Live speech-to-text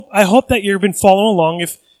I hope that you've been following along.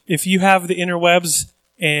 If you have the interwebs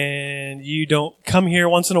and you don't come here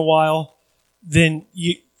once in a while, then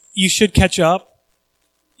you should catch up.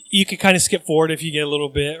 You can kind of skip forward if you get a little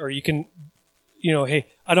bit, or you can, hey,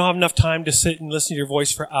 I don't have enough time to sit and listen to your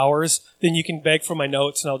voice for hours. Then you can beg for my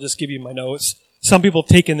notes, and I'll just give you my notes. Some people have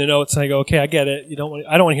taken the notes, and I go, okay, I get it. I don't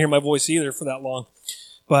want to hear my voice either for that long.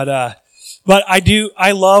 But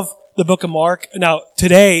I love the book of Mark. Now,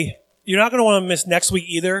 today, you're not going to want to miss next week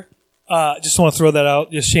either. Just want to throw that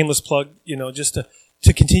out, just shameless plug, just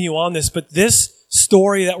to continue on this. But this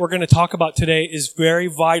story that we're going to talk about today is very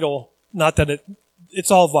vital. Not that it's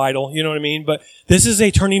all vital, you know what I mean? But this is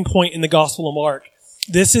a turning point in the Gospel of Mark.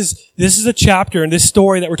 This is a chapter, and this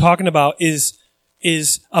story that we're talking about is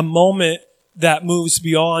a moment that moves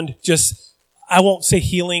beyond just, I won't say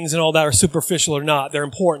healings and all that are superficial or not. They're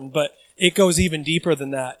important, but it goes even deeper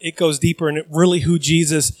than that. It goes deeper in really who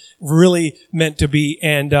Jesus really meant to be.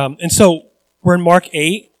 And so we're in Mark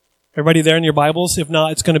 8. Everybody there in your Bibles? If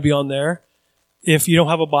not, it's going to be on there. If you don't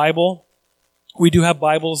have a Bible, we do have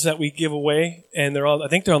Bibles that we give away, and I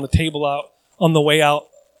think they're on the table out on the way out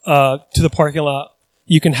to the parking lot.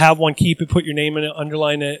 You can have one, keep it, put your name in it,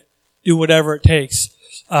 underline it, do whatever it takes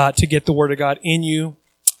to get the Word of God in you.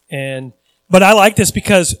 But I like this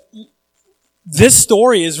because this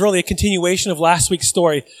story is really a continuation of last week's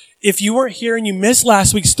story. If you weren't here and you missed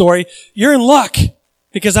last week's story, you're in luck,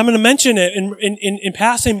 because I'm going to mention it in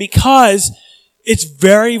passing, because it's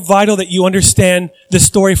very vital that you understand the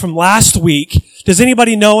story from last week. Does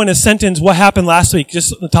anybody know in a sentence what happened last week,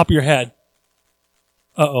 just on the top of your head?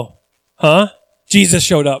 Uh-oh. Huh? Jesus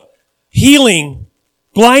showed up. Healing.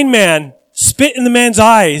 Blind man. Spit in the man's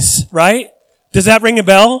eyes, right? Does that ring a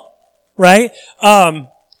bell? Right?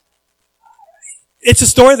 It's a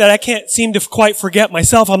story that I can't seem to quite forget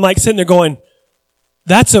myself. I'm like sitting there going,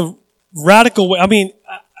 that's a radical way. I mean,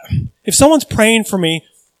 if someone's praying for me,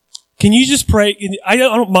 can you just pray? I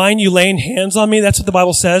don't mind you laying hands on me. That's what the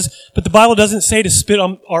Bible says. But the Bible doesn't say to spit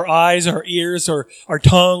on our eyes or our ears or our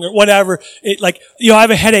tongue or whatever. I have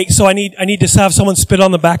a headache, so I need to have someone spit on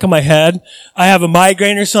the back of my head. I have a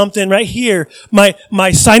migraine or something right here. My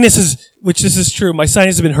sinuses, which this is true, my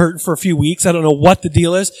sinuses have been hurting for a few weeks. I don't know what the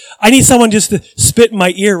deal is. I need someone just to spit in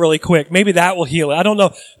my ear really quick. Maybe that will heal it. I don't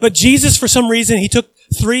know. But Jesus, for some reason, he took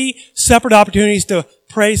 3 separate opportunities to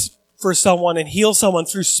pray for someone and heal someone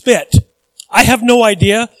through spit. I have no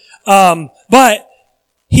idea. But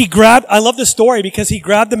I love the story because he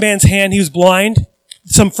grabbed the man's hand. He was blind.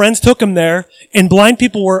 Some friends took him there, and blind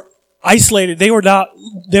people were isolated. They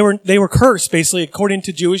were cursed, basically, according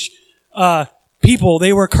to Jewish, people.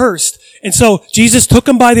 They were cursed. And so Jesus took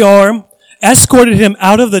him by the arm, escorted him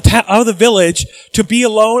out of the village to be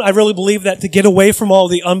alone. I really believe that, to get away from all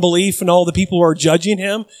the unbelief and all the people who are judging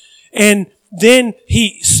him. And then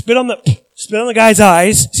he spit on the guy's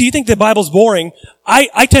eyes. So you think the Bible's boring.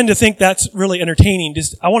 I tend to think that's really entertaining.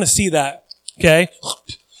 I want to see that. Okay?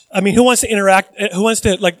 I mean, who wants to interact? Who wants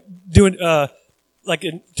to do an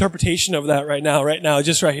interpretation of that right now,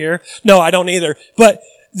 just right here? No, I don't either. But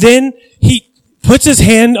then he puts his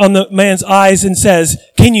hand on the man's eyes and says,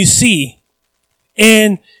 "Can you see?"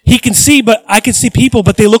 And he can see, but I can see people,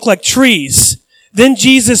 but they look like trees. Then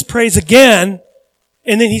Jesus prays again.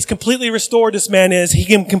 And then he's completely restored, this man is. He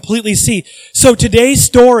can completely see. So today's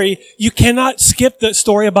story, you cannot skip the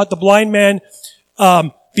story about the blind man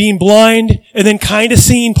being blind and then kind of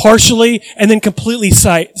seeing partially and then completely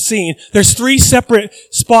seeing. There's 3 separate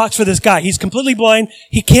spots for this guy. He's completely blind.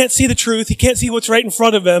 He can't see the truth. He can't see what's right in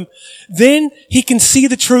front of him. Then he can see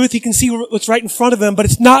the truth. He can see what's right in front of him, but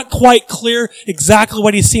it's not quite clear exactly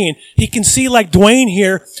what he's seeing. He can see like Dwayne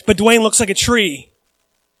here, but Dwayne looks like a tree.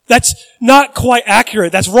 That's not quite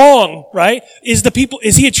accurate. That's wrong, right? Is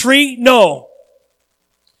he a tree? No.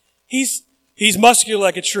 He's muscular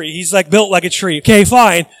like a tree. He's built like a tree. Okay,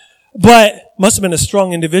 fine. But must have been a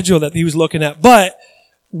strong individual that he was looking at. But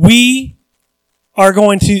we are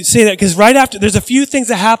going to say that because right after, there's a few things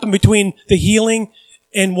that happen between the healing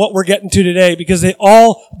and what we're getting to today, because it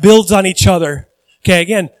all builds on each other. Okay,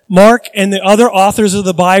 again, Mark and the other authors of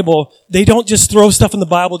the Bible, they don't just throw stuff in the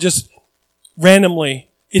Bible just randomly.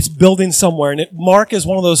 It's building somewhere. And Mark is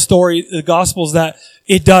one of those the Gospels that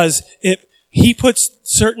it does. He puts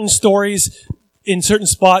certain stories in certain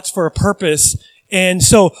spots for a purpose. And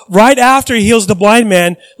so right after he heals the blind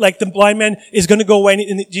man, the blind man is going to go away,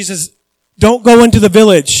 and Jesus, don't go into the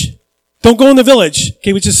village. Don't go in the village.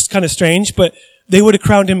 Okay, which is kind of strange, but they would have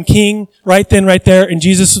crowned him king right then, right there. And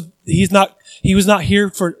Jesus, he was not here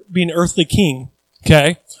for being earthly king.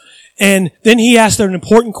 Okay. And then he asked an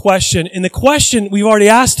important question. And the question we've already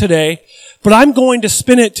asked today, But I'm going to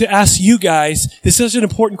spin it to ask you guys, this is an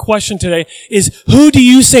important question today, is who do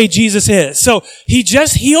you say Jesus is? So he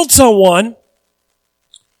just healed someone.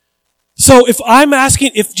 So if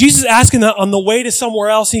Jesus is asking that on the way to somewhere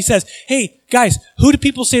else, and he says, hey, guys, who do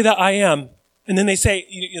people say that I am? And then they say,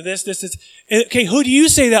 this. Okay, who do you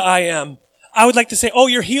say that I am? I would like to say, oh,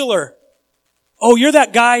 you're healer. Oh, you're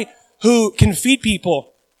that guy who can feed people.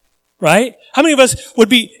 Right? How many of us would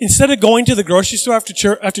be, instead of going to the grocery store after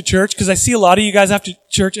church, because I see a lot of you guys after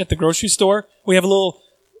church at the grocery store. We have a little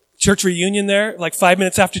church reunion there, like 5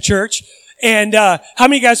 minutes after church. And how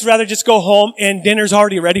many of you guys would rather just go home and dinner's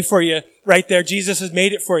already ready for you right there? Jesus has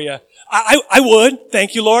made it for you. I would.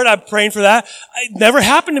 Thank you, Lord. I'm praying for that. It never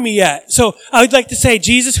happened to me yet. So I would like to say,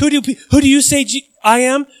 Jesus, who do you say I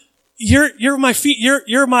am? You're my feet.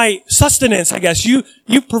 You're my sustenance, I guess. You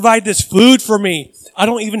provide this food for me. I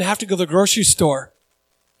don't even have to go to the grocery store.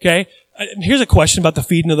 Okay? Here's a question about the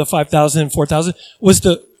feeding of the 5,000 and 4,000. Was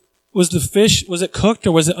the fish, was it cooked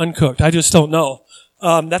or was it uncooked? I just don't know.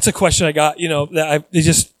 That's a question I got, they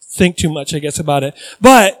just think too much, I guess, about it.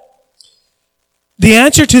 But the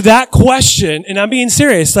answer to that question, and I'm being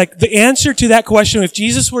serious, like the answer to that question, if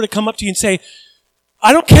Jesus were to come up to you and say,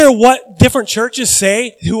 I don't care what different churches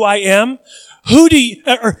say who I am, who do you,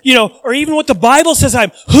 or even what the Bible says I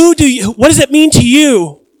am, what does it mean to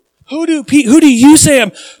you? Who do you say I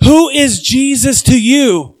am? Who is Jesus to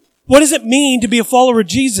you? What does it mean to be a follower of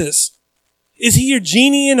Jesus? Is he your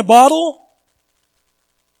genie in a bottle?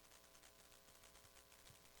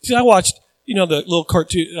 See, I watched, the little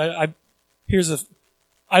cartoon.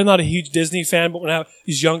 I'm not a huge Disney fan, but when I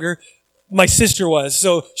was younger, my sister was,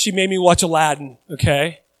 so she made me watch Aladdin,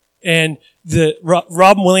 okay? And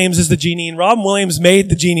Robin Williams is the genie, and Robin Williams made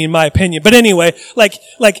the genie, in my opinion. But anyway, like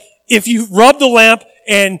if you rub the lamp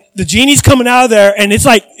and the genie's coming out of there, and it's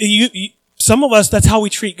like some of us, that's how we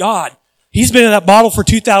treat God. He's been in that bottle for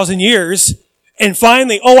 2,000 years, and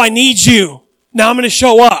finally, I need you. Now I'm going to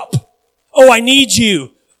show up. I need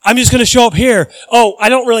you. I'm just going to show up here. I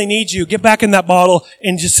don't really need you. Get back in that bottle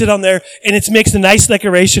and just sit on there. And it makes a nice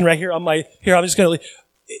decoration right here I'm just going to,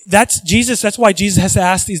 that's Jesus. That's why Jesus has to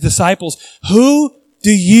ask these disciples, who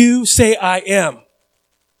do you say I am?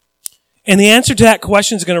 And the answer to that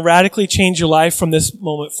question is going to radically change your life from this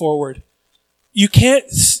moment forward. You could,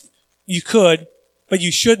 but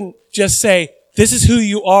you shouldn't just say, this is who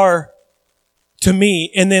you are to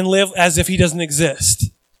me, and then live as if he doesn't exist.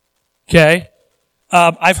 Okay?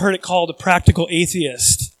 I've heard it called a practical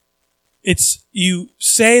atheist. It's, you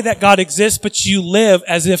say that God exists, but you live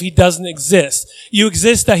as if he doesn't exist. You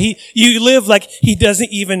live like he doesn't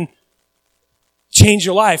even change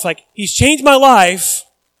your life. Like, he's changed my life,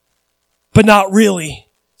 but not really.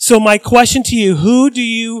 So my question to you, who do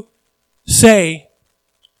you say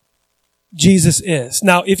Jesus is?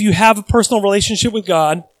 Now, if you have a personal relationship with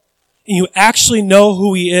God, and you actually know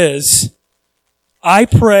who he is, I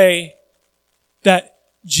pray that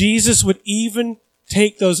Jesus would even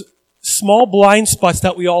take those small blind spots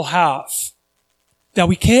that we all have, that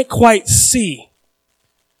we can't quite see.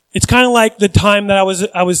 It's kind of like the time that I was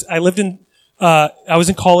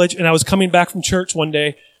in college, and I was coming back from church one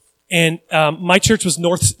day, and my church was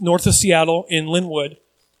north of Seattle in Linwood,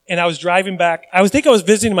 and I was driving back. I was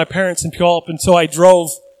visiting my parents in Puyallup, and so I drove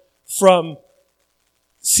from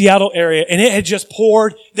Seattle area, and it had just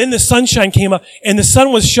poured. Then the sunshine came up, and the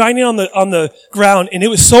sun was shining on the ground, and it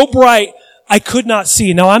was so bright I could not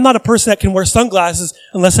see. Now, I'm not a person that can wear sunglasses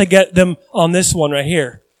unless I get them on this one right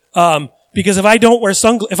here. Because if I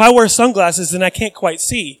wear sunglasses, then I can't quite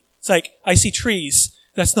see. It's like I see trees.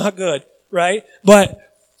 That's not good, right? But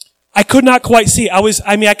I could not quite see.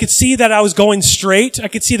 I could see that I was going straight. I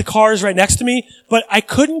could see the cars right next to me, but I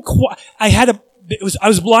couldn't quite. I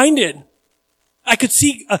was blinded. I could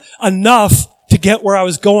see enough to get where I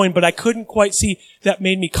was going, but I couldn't quite see. That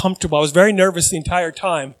made me comfortable. I was very nervous the entire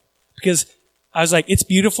time because I was like, it's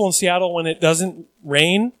beautiful in Seattle when it doesn't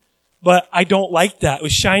rain, but I don't like that. It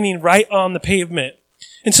was shining right on the pavement.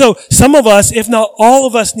 And so some of us, if not all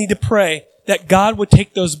of us, need to pray that God would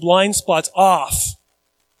take those blind spots off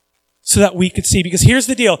so that we could see. Because here's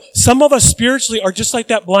the deal. Some of us spiritually are just like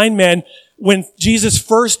that blind man when Jesus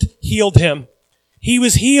first healed him. He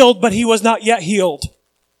was healed, but he was not yet healed.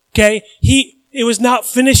 Okay? It was not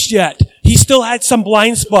finished yet. He still had some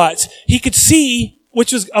blind spots. He could see,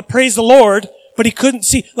 which was praise the Lord, but he couldn't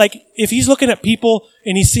see. Like, if he's looking at people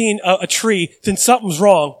and he's seeing a tree, then something's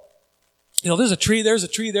wrong. There's a tree, there's a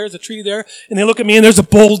tree, there's a tree there, and they look at me and there's a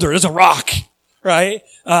boulder, there's a rock, right?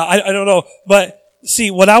 I don't know. But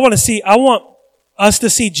see, what I want to see, I want us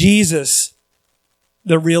to see Jesus,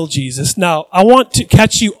 the real Jesus. Now, I want to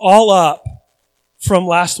catch you all up from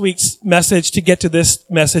last week's message to get to this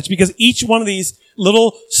message because each one of these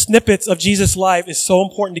little snippets of Jesus' life is so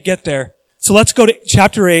important to get there. So let's go to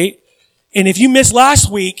chapter 8. And if you missed last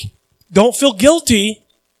week, don't feel guilty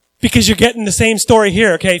because you're getting the same story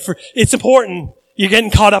here, okay? It's important. You're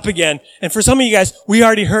getting caught up again. And for some of you guys, we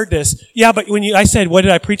already heard this. Yeah, but I said, what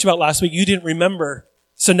did I preach about last week? You didn't remember.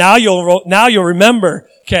 So now you'll remember,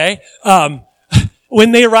 okay?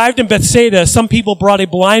 When they arrived in Bethsaida, some people brought a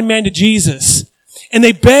blind man to Jesus. And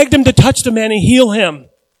they begged him to touch the man and heal him.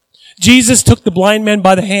 Jesus took the blind man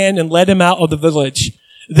by the hand and led him out of the village.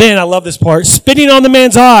 Then, I love this part, spitting on the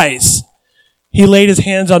man's eyes, he laid his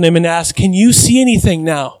hands on him and asked, "Can you see anything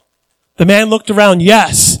now?" The man looked around.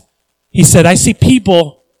 "Yes." He said, "I see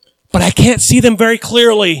people, but I can't see them very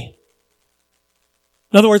clearly."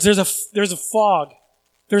 In other words, there's a fog.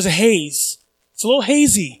 There's a haze. It's a little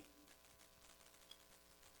hazy.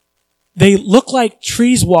 They look like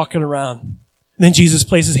trees walking around. Then Jesus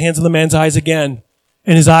placed his hands on the man's eyes again,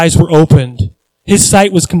 and his eyes were opened. His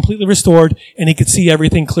sight was completely restored, and he could see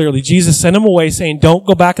everything clearly. Jesus sent him away, saying, "Don't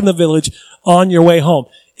go back in the village on your way home."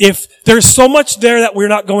 If there's so much there that we're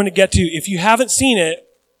not going to get to, if you haven't seen it,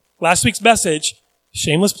 last week's message,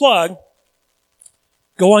 shameless plug,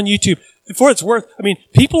 go on YouTube. For what it's worth,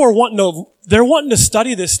 people are they're wanting to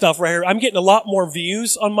study this stuff right here. I'm getting a lot more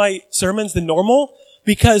views on my sermons than normal,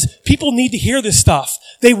 because people need to hear this stuff.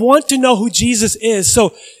 They want to know who Jesus is.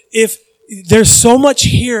 So if there's so much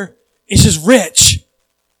here, it's just rich,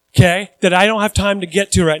 okay, that I don't have time to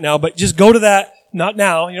get to right now. But just go to that, not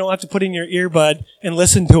now. You don't have to put in your earbud and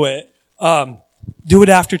listen to it. Do it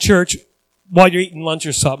after church while you're eating lunch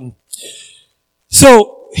or something.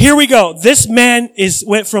 So here we go. This man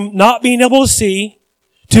went from not being able to see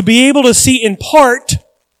to be able to see in part,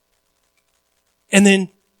 and then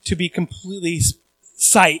to be completely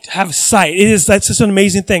have sight. That's just an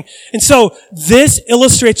amazing thing. And so this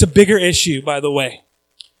illustrates a bigger issue, by the way.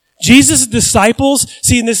 Jesus' disciples,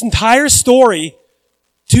 see, in this entire story,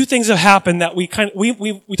 two things have happened that we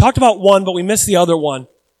talked about one, but we missed the other one.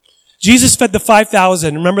 Jesus fed the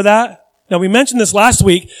 5,000. Remember that? Now, we mentioned this last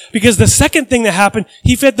week because the second thing that happened,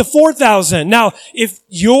 he fed the 4,000. Now, if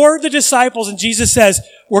you're the disciples and Jesus says,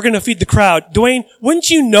 "We're going to feed the crowd," Dwayne, wouldn't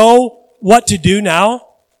you know what to do now?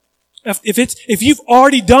 If you've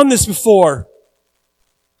already done this before,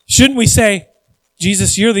 shouldn't we say,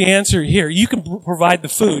 "Jesus, you're the answer here. You can provide the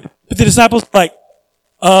food." But the disciples are like,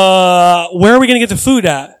 where are we going to get the food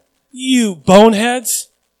at? You boneheads.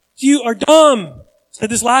 You are dumb. I said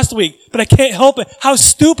this last week, but I can't help it. How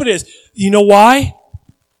stupid it is. You know why?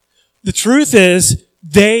 The truth is,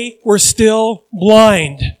 they were still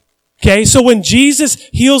blind. Okay, so when Jesus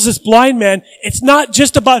heals this blind man, it's not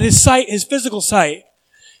just about his sight, his physical sight.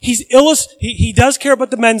 He does care about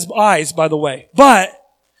the men's eyes, by the way, but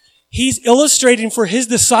he's illustrating for his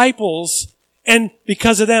disciples, and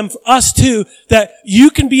because of them, for us too, that you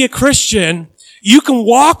can be a Christian, you can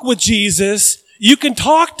walk with Jesus, you can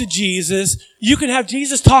talk to Jesus, you can have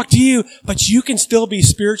Jesus talk to you, but you can still be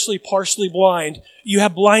spiritually partially blind. You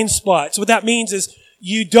have blind spots. What that means is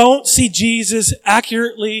you don't see Jesus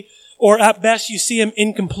accurately, or at best you see him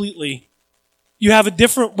incompletely. You have a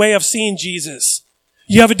different way of seeing Jesus.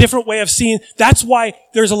 You have a different way of seeing. That's why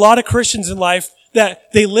there's a lot of Christians in life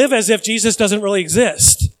that they live as if Jesus doesn't really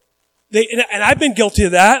exist. And I've been guilty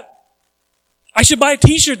of that. I should buy a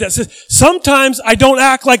t-shirt that says, "Sometimes I don't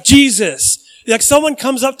act like Jesus." Like someone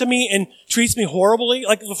comes up to me and treats me horribly.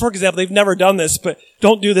 Like, for example, they've never done this, but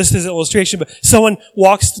don't do this as an illustration, but someone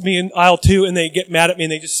walks to me in aisle 2 and they get mad at me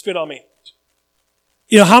and they just spit on me.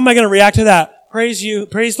 How am I going to react to that? Praise you.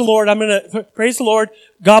 Praise the Lord. Praise the Lord.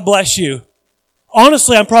 God bless you.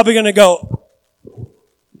 Honestly, I'm probably going to go,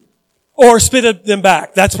 or spit at them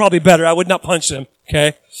back. That's probably better. I would not punch them.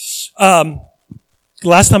 Okay.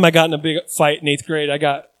 Last time I got in a big fight in 8th grade, I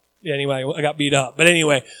got beat up. But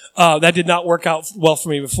anyway, that did not work out well for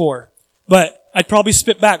me before. But I'd probably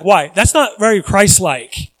spit back. Why? That's not very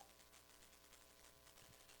Christ-like.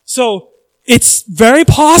 So it's very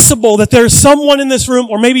possible that there's someone in this room,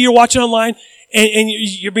 or maybe you're watching online, and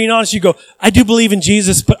you're being honest, you go, "I do believe in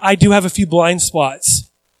Jesus, but I do have a few blind spots."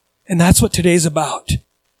 And that's what today's about.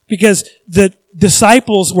 Because the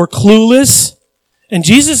disciples were clueless, and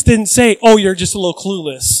Jesus didn't say, "Oh, you're just a little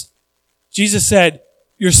clueless." Jesus said,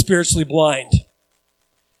 "You're spiritually blind."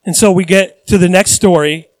 And so we get to the next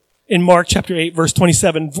story in Mark chapter 8, verse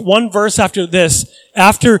 27. One verse after this,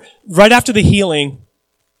 right after the healing,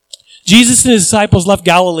 Jesus and his disciples left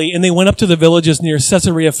Galilee and they went up to the villages near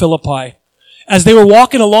Caesarea Philippi. As they were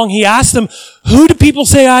walking along, he asked them, "Who do people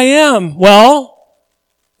say I am?" Well,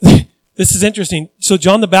 this is interesting. So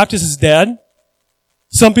John the Baptist is dead.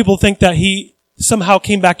 Some people think that he somehow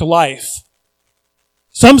came back to life.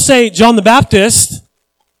 Some say John the Baptist.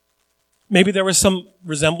 Maybe there was some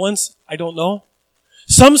resemblance. I don't know.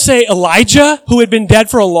 Some say Elijah, who had been dead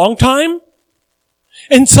for a long time.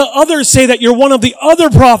 And so others say that you're one of the other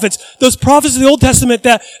prophets, those prophets of the Old Testament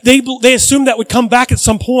that they assumed that would come back at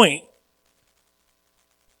some point.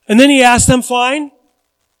 And then he asked them, fine,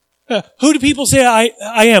 who do people say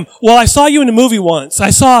I am? Well, I saw you in a movie once. I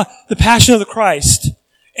saw The Passion of the Christ.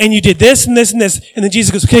 And you did this and this and this. And then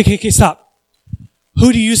Jesus goes, okay, stop.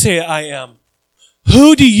 Who do you say I am?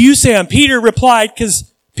 Who do you say I am? Peter replied,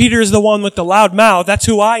 because Peter is the one with the loud mouth. That's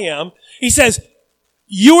who I am. He says,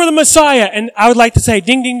 you are the Messiah. And I would like to say,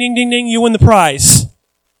 ding, ding, ding, ding, ding, you win the prize.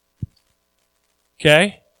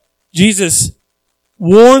 Okay? Jesus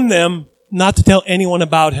warned them not to tell anyone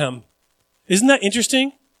about him. Isn't that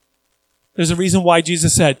interesting? There's a reason why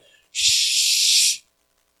Jesus said, shh.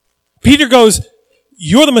 Peter goes,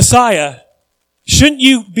 you're the Messiah. Shouldn't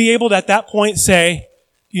you be able to at that point say,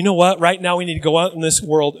 you know what? Right now we need to go out in this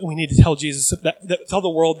world and we need to tell tell the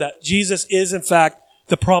world that Jesus is in fact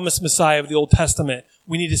the promised Messiah of the Old Testament.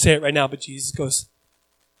 We need to say it right now. But Jesus goes,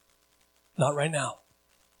 not right now.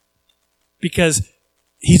 Because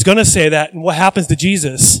he's going to say that. And what happens to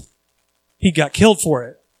Jesus? He got killed for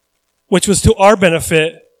it, which was to our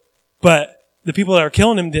benefit. But the people that are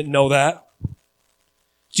killing him didn't know that.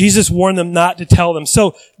 Jesus warned them not to tell them.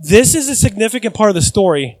 So this is a significant part of the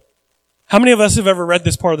story. How many of us have ever read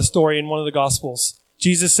this part of the story in one of the Gospels?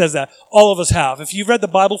 Jesus says that. All of us have. If you've read the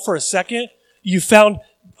Bible for a second, you found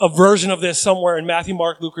a version of this somewhere in Matthew,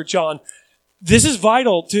 Mark, Luke, or John. This is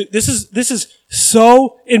vital to, this is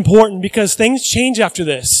so important because things change after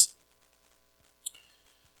this.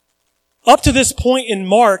 Up to this point in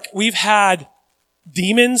Mark, we've had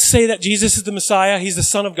demons say that Jesus is the Messiah. He's the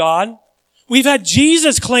Son of God. We've had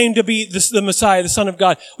Jesus claim to be the Messiah, the Son of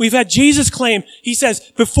God. We've had Jesus claim, he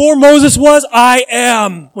says, before Moses was, I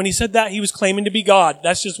am. When he said that, he was claiming to be God.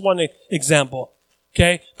 That's just one example.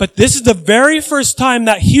 Okay? But this is the very first time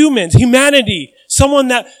that humanity, someone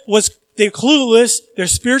that they're clueless, they're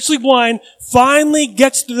spiritually blind, finally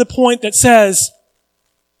gets to the point that says,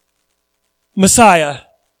 Messiah.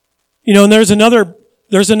 You know, and there's another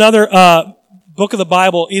book of the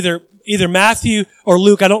Bible, either Matthew or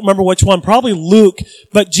Luke, I don't remember which one, probably Luke,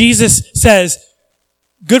 but Jesus says,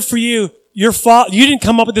 good for you, you didn't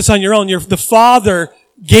come up with this on your own, the Father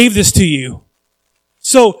gave this to you.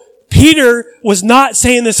 So, Peter was not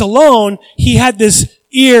saying this alone, he had this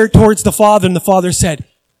ear towards the Father, and the Father said,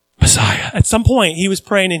 Messiah. At some point, he was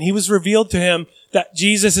praying, and he was revealed to him that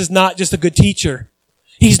Jesus is not just a good teacher.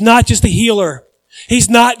 He's not just a healer. He's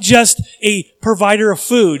not just a provider of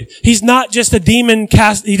food. He's not just a demon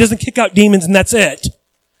he doesn't kick out demons and that's it.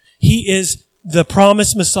 He is the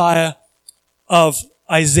promised Messiah of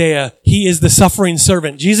Isaiah. He is the suffering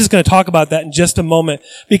servant. Jesus is going to talk about that in just a moment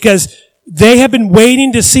because they have been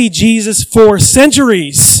waiting to see Jesus for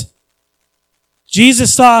centuries.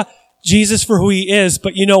 Jesus saw Jesus for who he is,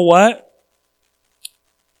 but you know what?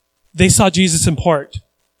 They saw Jesus in part.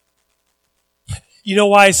 You know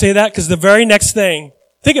why I say that? Because the very next thing,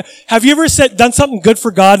 have you ever done something good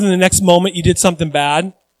for God and the next moment you did something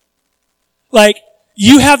bad? Like,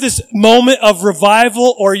 you have this moment of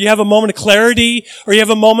revival, or you have a moment of clarity, or you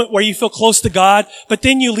have a moment where you feel close to God, but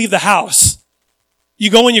then you leave the house.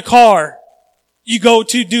 You go in your car. You go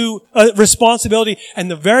to do a responsibility,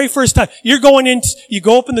 and the very first time, you go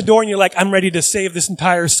open the door and you're like, I'm ready to save this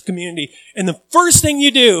entire community. And the first thing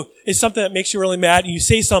you do is something that makes you really mad, and you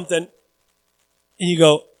say something, and you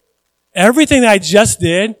go, everything that I just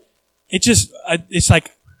did, it's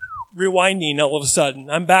like rewinding all of a sudden.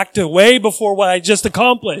 I'm back to way before what I just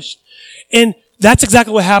accomplished. And that's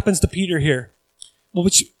exactly what happens to Peter here.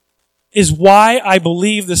 Which is why I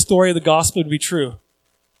believe the story of the gospel to be true.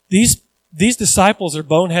 These disciples are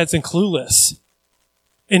boneheads and clueless.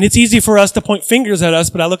 And it's easy for us to point fingers at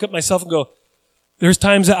us, but I look at myself and go, there's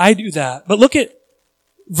times that I do that. But look at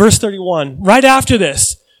verse 31. Right after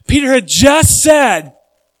this, Peter had just said,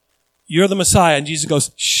 you're the Messiah. And Jesus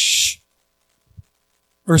goes, shh.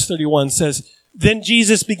 Verse 31 says, then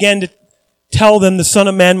Jesus began to tell them the Son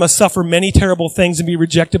of Man must suffer many terrible things and be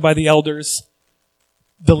rejected by the elders,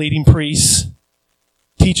 the leading priests,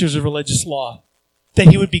 teachers of religious law, that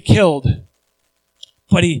he would be killed.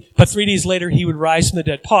 But 3 days later, he would rise from the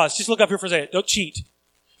dead. Pause. Just look up here for a second. Don't cheat.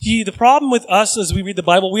 The problem with us as we read the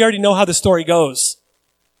Bible, we already know how the story goes.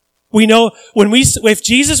 We know if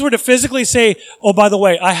Jesus were to physically say, oh, by the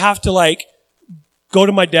way, I have to go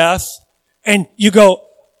to my death, and you go,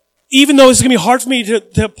 even though it's going to be hard for me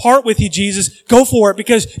to part with you, Jesus, go for it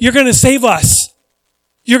because you're going to save us.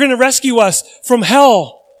 You're going to rescue us from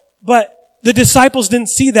hell. But the disciples didn't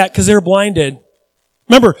see that because they were blinded.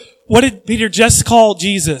 Remember, what did Peter just call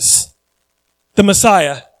Jesus? The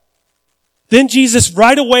Messiah. Then Jesus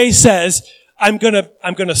right away says, I'm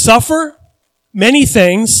gonna suffer many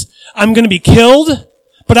things. I'm gonna be killed,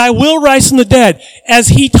 but I will rise from the dead. As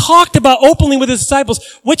he talked about openly with his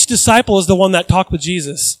disciples, which disciple is the one that talked with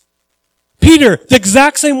Jesus? Peter, the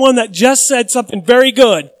exact same one that just said something very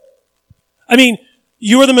good. I mean,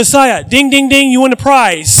 you are the Messiah. Ding, ding, ding, you win a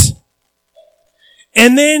prize.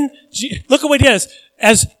 And then, look at what he does.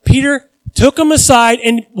 As Peter took him aside,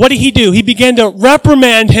 and what did he do? He began to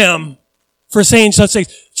reprimand him for saying such things.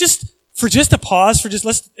 Just a pause, it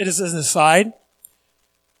is an aside.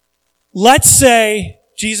 Let's say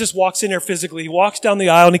Jesus walks in there physically. He walks down the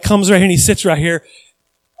aisle and he comes right here and he sits right here.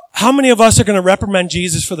 How many of us are going to reprimand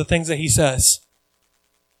Jesus for the things that he says?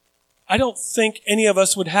 I don't think any of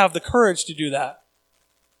us would have the courage to do that.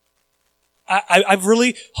 I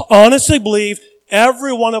really honestly believe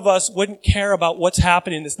every one of us wouldn't care about what's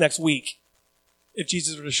happening this next week if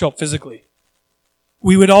Jesus were to show up physically.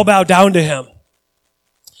 We would all bow down to him.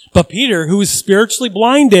 But Peter, who is spiritually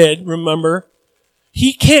blinded, remember,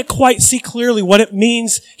 he can't quite see clearly what it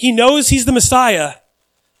means. He knows he's the Messiah,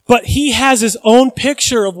 but he has his own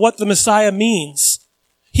picture of what the Messiah means.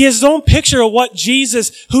 He has his own picture of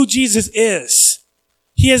who Jesus is.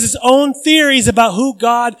 He has his own theories about who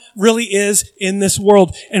God really is in this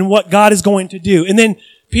world and what God is going to do. And then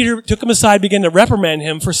Peter took him aside, began to reprimand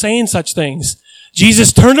him for saying such things.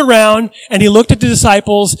 Jesus turned around and he looked at the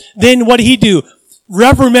disciples. Then what did he do?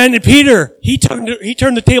 Reprimanded Peter. He turned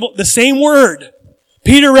the table, the same word.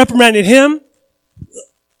 Peter reprimanded him.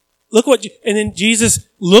 And then Jesus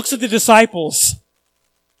looks at the disciples.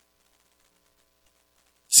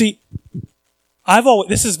 See,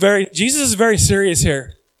 Jesus is very serious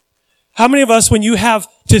here. How many of us, when you have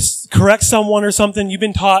to correct someone or something, you've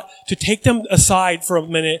been taught to take them aside for a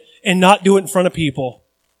minute and not do it in front of people,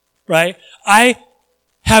 right? I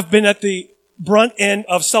have been at the brunt end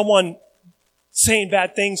of someone saying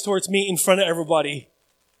bad things towards me in front of everybody.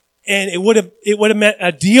 And it would have meant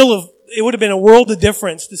it would have been a world of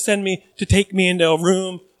difference to take me into a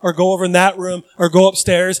room or go over in that room or go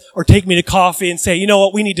upstairs or take me to coffee and say, you know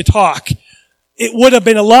what, we need to talk. It would have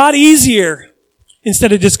been a lot easier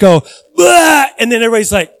instead of just go, blah, and then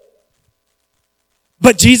everybody's like,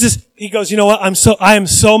 but Jesus, he goes, you know what, I am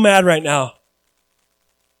so mad right now.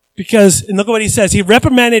 Because, and look at what he says, he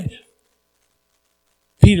reprimanded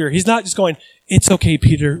Peter. He's not just going, it's okay,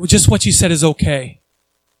 Peter, just what you said is okay.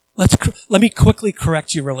 Let me quickly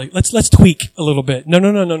correct you really. Let's tweak a little bit.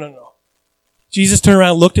 No. Jesus turned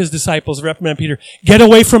around, looked at his disciples, reprimanded Peter. Get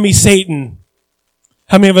away from me, Satan.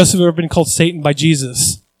 How many of us have ever been called Satan by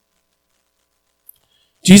Jesus?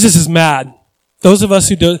 Jesus is mad. Those of us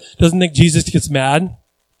who doesn't think Jesus gets mad,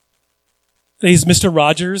 that he's Mr.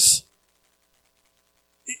 Rogers.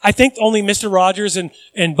 I think only Mr. Rogers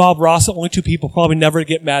and Bob Ross, the only two people probably never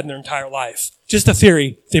get mad in their entire life. Just a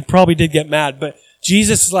theory. They probably did get mad, but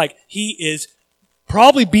Jesus is like, he is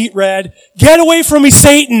probably beet red. Get away from me,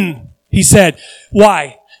 Satan, he said.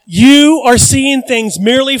 Why? You are seeing things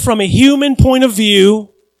merely from a human point of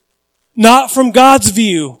view, not from God's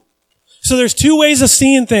view. So there's two ways of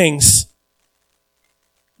seeing things.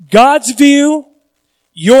 God's view,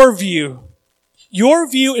 your view. Your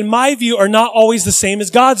view and my view are not always the same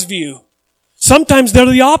as God's view. Sometimes they're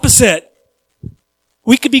the opposite.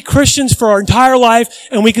 We could be Christians for our entire life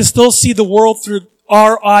and we can still see the world through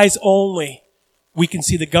our eyes only. We can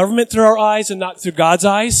see the government through our eyes and not through God's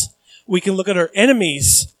eyes. We can look at our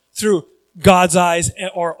enemies through God's eyes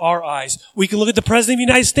or our eyes. We can look at the President of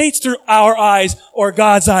the United States through our eyes or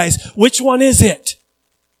God's eyes. Which one is it?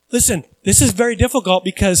 Listen, this is very difficult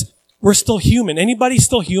because we're still human. Anybody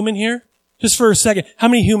still human here? Just for a second. How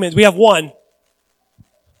many humans? We have one.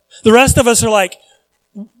 The rest of us are like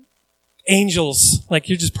angels. Like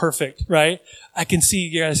you're just perfect, right? I can see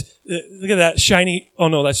you guys. Look at that shiny. Oh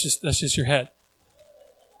no, that's just your head.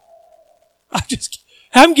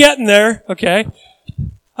 I'm getting there. Okay.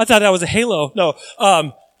 I thought that was a halo. No.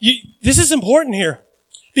 This is important here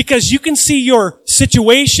because you can see your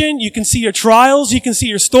situation. You can see your trials. You can see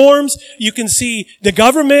your storms. You can see the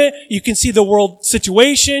government. You can see the world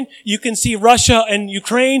situation. You can see Russia and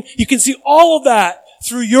Ukraine. You can see all of that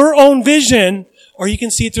through your own vision, or you can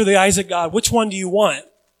see it through the eyes of God. Which one do you want?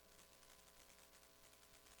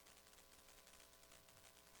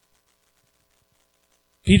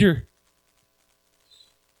 Peter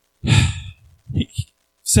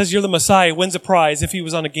says you're the Messiah, wins a prize if he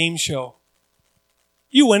was on a game show.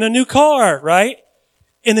 You win a new car, right?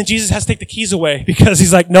 And then Jesus has to take the keys away because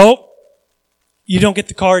he's like, nope, you don't get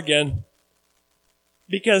the car again.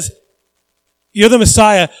 Because You're the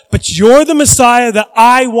Messiah, but you're the Messiah that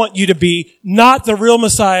I want you to be, not the real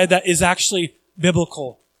Messiah that is actually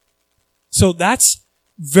biblical. So that's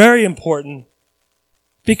very important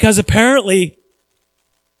because apparently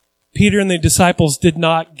Peter and the disciples did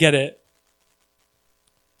not get it.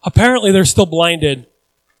 Apparently they're still blinded.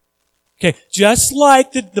 Okay, just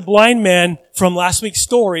like the blind man from last week's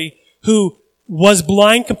story who was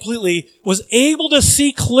blind completely, was able to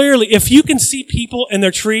see clearly. If you can see people and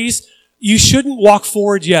their trees, you shouldn't walk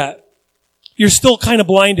forward yet. You're still kind of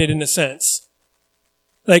blinded in a sense.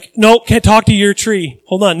 Like, nope, can't talk to your tree.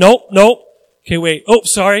 Hold on. Nope. Okay, wait. Oh,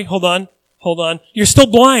 sorry. Hold on. You're still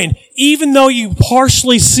blind. Even though you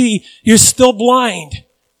partially see, you're still blind.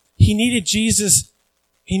 He needed Jesus.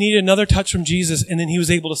 He needed another touch from Jesus, and then he was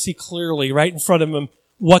able to see clearly right in front of him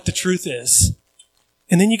what the truth is.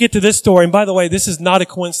 And then you get to this story, and by the way, this is not a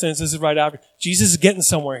coincidence. This is right after. Jesus is getting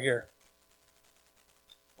somewhere here.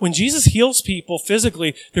 When Jesus heals people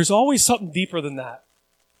physically, there's always something deeper than that.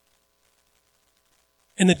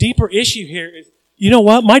 And the deeper issue here is, you know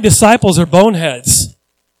what? My disciples are boneheads.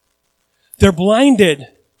 They're blinded.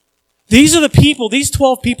 These are the people, these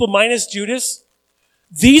 12 people minus Judas,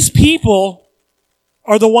 these people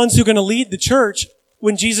are the ones who are going to lead the church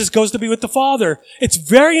when Jesus goes to be with the Father. It's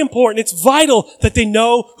very important. It's vital that they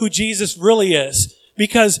know who Jesus really is.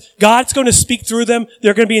 Because God's going to speak through them.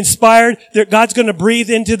 They're going to be inspired. God's going to breathe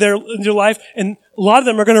into their life. And a lot of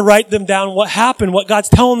them are going to write them down what happened, what God's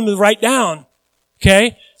telling them to write down.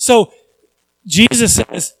 Okay? So, Jesus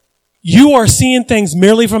says, you are seeing things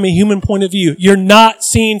merely from a human point of view. You're not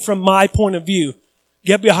seeing from my point of view.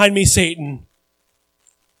 Get behind me, Satan.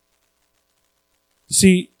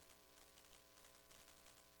 See,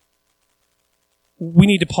 we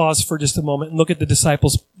need to pause for just a moment and look at the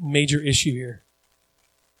disciples' major issue here.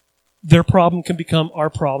 Their problem can become our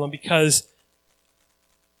problem because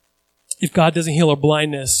if God doesn't heal our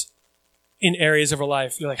blindness in areas of our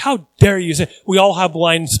life, you're like, how dare you say, we all have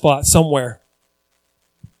blind spots somewhere.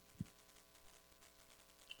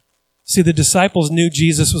 See, the disciples knew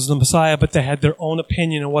Jesus was the Messiah, but they had their own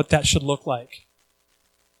opinion on what that should look like.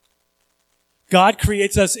 God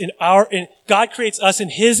creates us God creates us in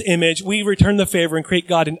His image. We return the favor and create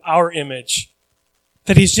God in our image.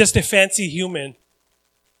 That He's just a fancy human.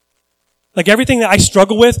 Like everything that I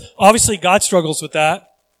struggle with, obviously God struggles with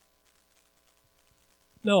that.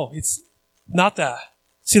 No, it's not that.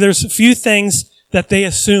 See, there's a few things that they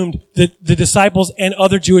assumed, that the disciples and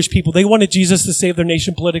other Jewish people, they wanted Jesus to save their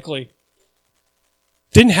nation politically.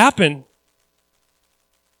 Didn't happen.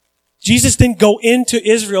 Jesus didn't go into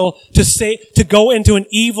Israel to go into an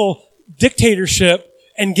evil dictatorship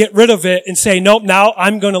and get rid of it and say, nope, now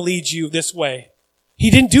I'm going to lead you this way. He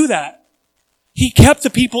didn't do that. He kept the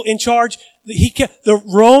people in charge.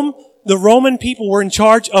 The Roman people were in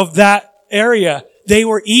charge of that area. They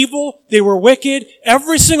were evil. They were wicked.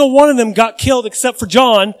 Every single one of them got killed except for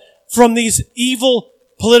John from these evil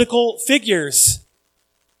political figures.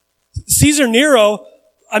 Caesar Nero,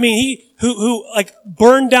 who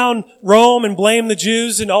burned down Rome and blamed the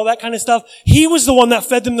Jews and all that kind of stuff. He was the one that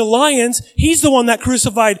fed them the lions. He's the one that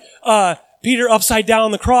crucified, Peter upside down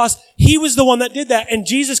on the cross. He was the one that did that. And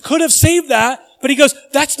Jesus could have saved that, but he goes,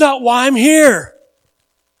 that's not why I'm here.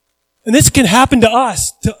 And this can happen to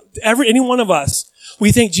us, to any one of us.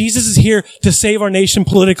 We think Jesus is here to save our nation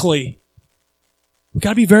politically. We've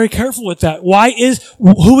got to be very careful with that.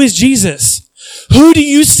 Who is Jesus? Who do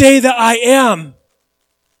you say that I am?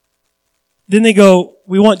 Then they go,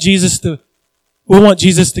 we want Jesus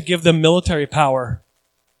to give them military power.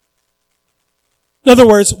 In other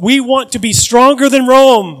words, we want to be stronger than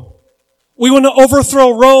Rome. We want to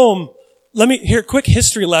overthrow Rome. Here, quick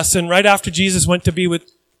history lesson. Right after Jesus went to be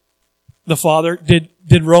with the Father,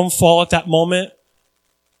 did Rome fall at that moment?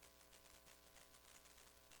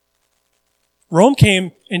 Rome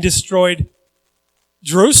came and destroyed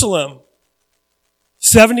Jerusalem.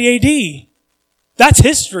 70 AD. That's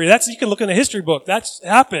history. You can look in a history book. That's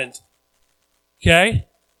happened. Okay?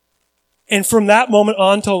 And from that moment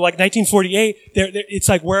on till 1948, it's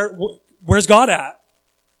like, where's God at?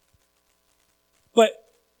 But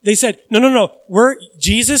they said, no.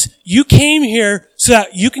 Jesus, you came here so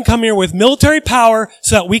that you can come here with military power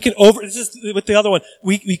so that we can this is with the other one.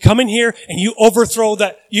 We come in here and you overthrow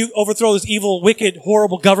this evil, wicked,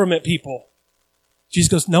 horrible government people.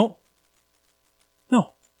 Jesus goes, no.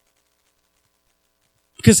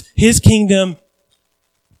 Because His kingdom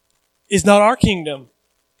is not our kingdom.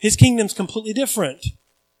 His kingdom's completely different.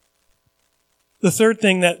 The third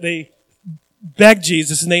thing that they begged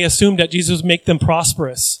Jesus and they assumed that Jesus would make them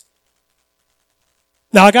prosperous.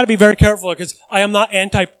 Now I gotta be very careful because I am not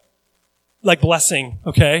blessing,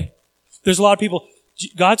 okay? There's a lot of people,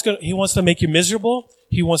 He wants to make you miserable.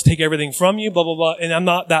 He wants to take everything from you, blah, blah, blah. And I'm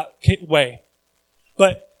not that way.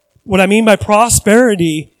 But what I mean by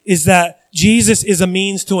prosperity is that Jesus is a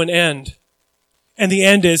means to an end. And the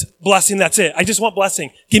end is blessing, that's it. I just want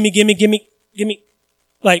blessing. Give me.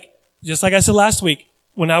 Like, just like I said last week,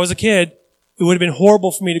 when I was a kid, it would have been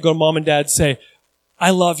horrible for me to go to mom and dad and say,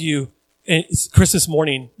 I love you. And it's Christmas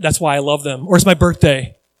morning. That's why I love them. Or it's my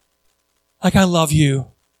birthday. Like, I love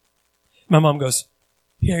you. My mom goes,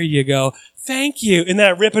 here you go. Thank you. And then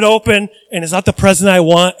I rip it open and it's not the present I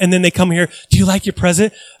want. And then they come here. Do you like your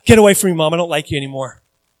present? Get away from me, Mom. I don't like you anymore.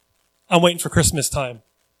 I'm waiting for Christmas time.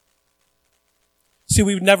 See,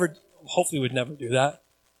 hopefully we'd never do that.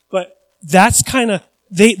 But that's kind of,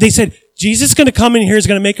 they said, Jesus is going to come in here, is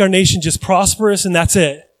going to make our nation just prosperous, and that's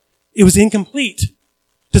it. It was incomplete.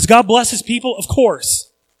 Does God bless his people? Of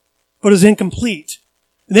course. But it was incomplete.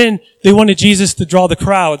 And then they wanted Jesus to draw the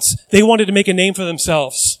crowds. They wanted to make a name for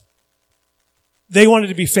themselves. They wanted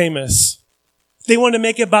to be famous. They wanted to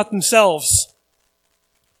make it about themselves.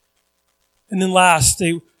 And then last,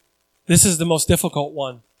 this is the most difficult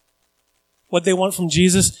one. What they want from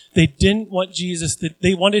Jesus, they didn't want Jesus,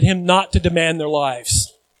 they wanted him not to demand their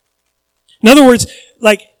lives. In other words,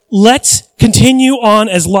 like, let's continue on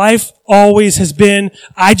as life always has been.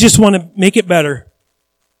 I just want to make it better.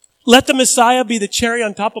 Let the Messiah be the cherry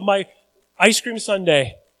on top of my ice cream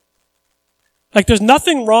sundae. Like, there's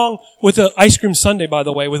nothing wrong with an ice cream sundae, by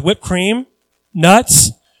the way, with whipped cream,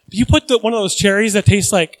 nuts. You put one of those cherries that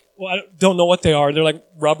taste like, well, I don't know what they are. They're like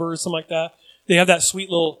rubber or something like that. They have that sweet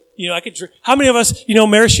little, I could drink. How many of us,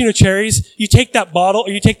 maraschino cherries, you take that bottle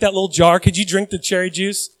or you take that little jar, could you drink the cherry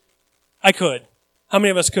juice? I could. How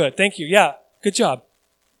many of us could? Thank you. Yeah. Good job.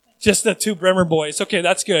 Just the two Bremer boys. Okay,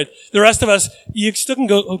 that's good. The rest of us, you still can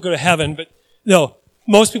go to heaven, but no,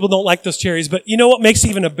 most people don't like those cherries. But you know what makes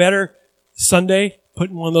even a better sundae?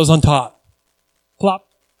 Putting one of those on top. Plop.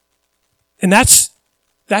 And that's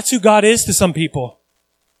who God is to some people.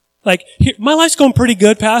 Like, my life's going pretty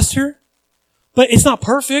good, Pastor, but it's not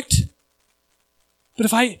perfect. But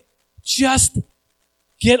if I just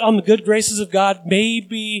get on the good graces of God,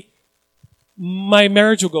 maybe my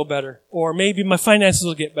marriage will go better, or maybe my finances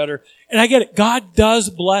will get better. And I get it. God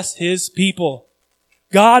does bless his people.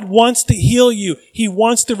 God wants to heal you. He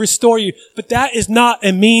wants to restore you. But that is not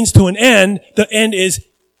a means to an end. The end is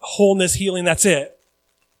wholeness, healing. That's it.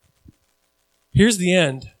 Here's the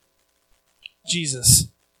end. Jesus.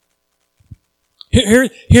 I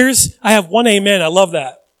have one amen. I love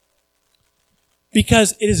that.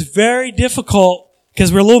 Because it is very difficult,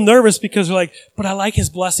 because we're a little nervous because we're like, but I like his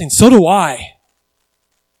blessing. So do I.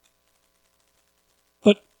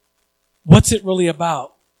 But what's it really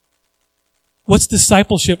about? What's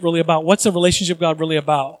discipleship really about? What's the relationship with God really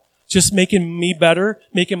about? Just making me better,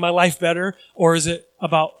 making my life better? Or is it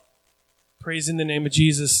about praising the name of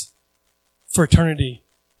Jesus for eternity?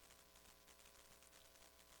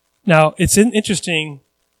 Now, it's interesting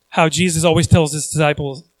how Jesus always tells his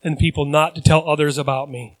disciples and people not to tell others about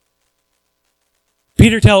me.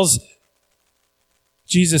 Peter tells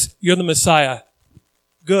Jesus, you're the Messiah.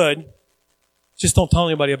 Good. Just don't tell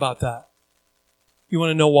anybody about that. You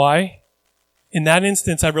want to know why? In that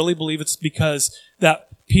instance, I really believe it's because that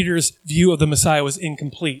Peter's view of the Messiah was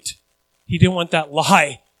incomplete. He didn't want that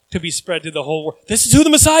lie to be spread to the whole world. This is who the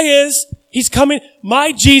Messiah is. He's coming.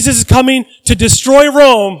 My Jesus is coming to destroy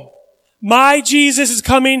Rome. My Jesus is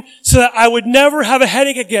coming so that I would never have a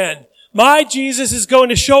headache again. My Jesus is going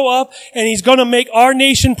to show up and he's going to make our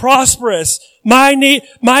nation prosperous.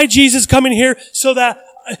 My Jesus coming here so that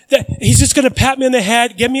he's just going to pat me on the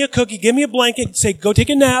head, give me a cookie, give me a blanket, say, go take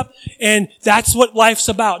a nap. And that's what life's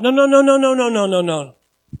about. No.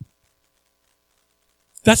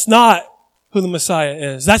 That's not who the Messiah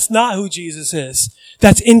is. That's not who Jesus is.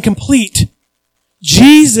 That's incomplete.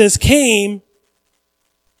 Jesus came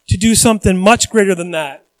to do something much greater than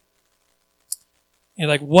that. You're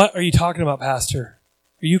like, what are you talking about, Pastor?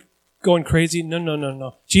 Are you going crazy?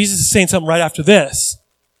 No. Jesus is saying something right after this.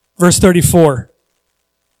 Verse 34.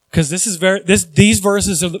 Because these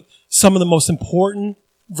verses are some of the most important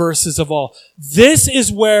verses of all. This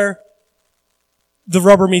is where the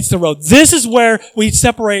rubber meets the road. This is where we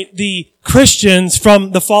separate the Christians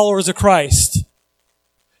from the followers of Christ.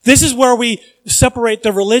 This is where we separate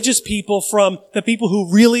the religious people from the people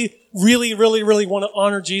who really want to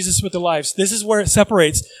honor Jesus with their lives. This is where it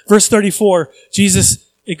separates. Verse 34, Jesus,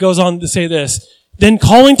 it goes on to say this. Then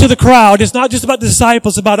calling to the crowd, it's not just about the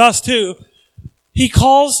disciples, it's about us too. He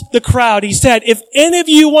calls the crowd. He said, if any of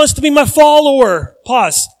you wants to be my follower,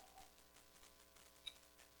 pause.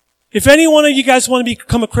 If any one of you guys want to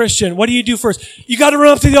become a Christian, what do you do first? You got to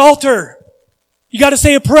run up to the altar. You got to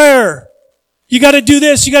say a prayer. You got to do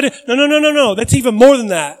this. You got to, no. That's even more than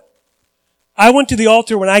that. I went to the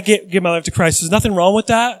altar when I give my life to Christ. There's nothing wrong with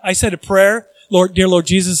that. I said a prayer. Lord, dear Lord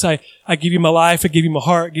Jesus, I give you my life. I give you my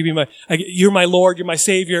heart. You're my Lord. You're my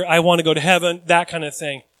Savior. I want to go to heaven. That kind of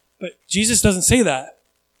thing. But Jesus doesn't say that.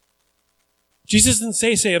 Jesus didn't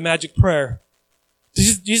say a magic prayer.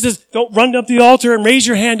 Jesus, don't run up to the altar and raise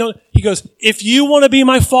your hand. He goes, if you want to be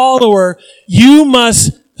my follower, you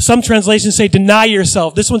must, some translations say, deny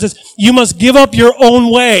yourself. This one says, you must give up your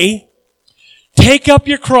own way, take up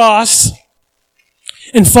your cross,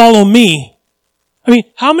 and follow me. I mean,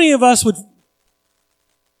 how many of us would,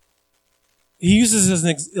 he uses it as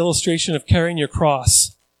an illustration of carrying your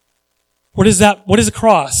cross. What is that? What is a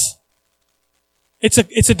cross? It's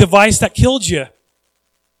a device that killed you.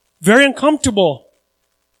 Very uncomfortable.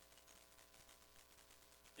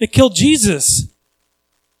 It killed Jesus.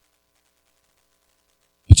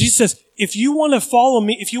 But Jesus says, if you want to follow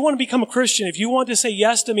me, if you want to become a Christian, if you want to say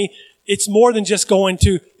yes to me, it's more than just going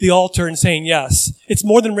to the altar and saying yes. It's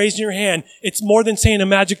more than raising your hand. It's more than saying a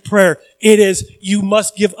magic prayer. It is, you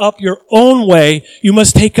must give up your own way. You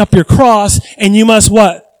must take up your cross and you must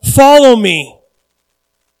what? Follow me.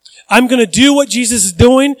 I'm going to do what Jesus is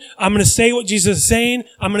doing. I'm going to say what Jesus is saying.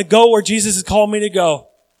 I'm going to go where Jesus has called me to go.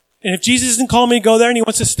 And if Jesus isn't calling me to go there and he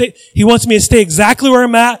wants me to stay exactly where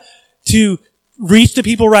I'm at to reach the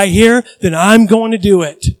people right here, then I'm going to do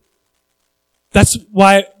it. That's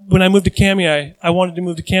why when I moved to Cami, I wanted to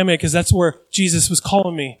move to Cami because that's where Jesus was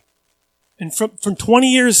calling me. And from 20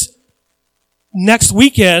 years, next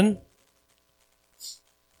weekend,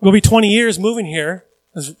 will be 20 years moving here,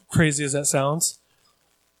 as crazy as that sounds.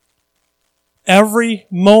 Every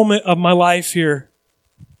moment of my life here,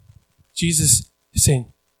 Jesus is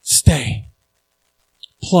saying, stay.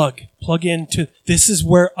 Plug into, this is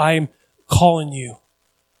where I'm calling you.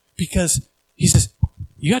 Because he says,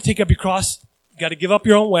 you got to take up your cross. You got to give up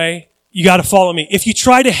your own way. You got to follow me. If you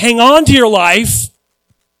try to hang on to your life,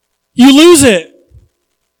 you lose it.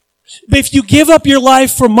 But if you give up your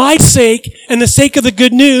life for my sake and the sake of the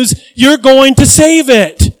good news, you're going to save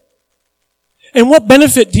it. And what's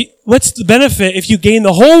the benefit if you gain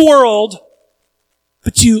the whole world,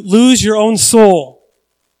 but you lose your own soul?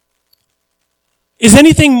 Is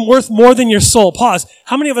anything worth more than your soul? Pause.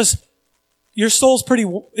 How many of us, your soul's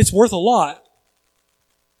it's worth a lot.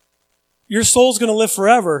 Your soul's going to live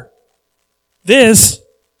forever. This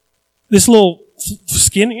little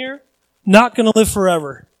skin here, not going to live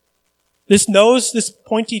forever. This nose, this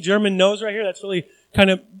pointy German nose right here, that's really kind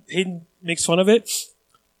of, Hayden makes fun of it.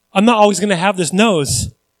 I'm not always going to have this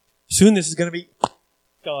nose. Soon this is going to be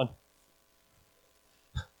gone.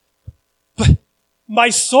 But my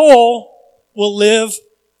soul will live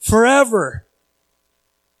forever.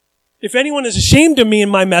 If anyone is ashamed of me in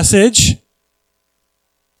my message,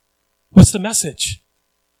 what's the message?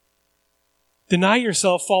 Deny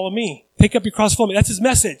yourself, follow me. Take up your cross, follow me. That's his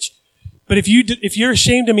message. But if you're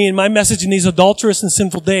ashamed of me in my message in these adulterous and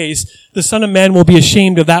sinful days, the Son of Man will be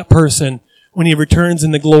ashamed of that person when he returns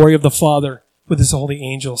in the glory of the Father with his holy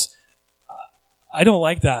angels. I don't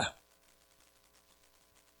like that.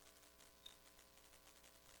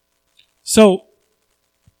 So,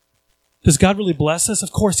 does God really bless us?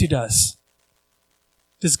 Of course he does.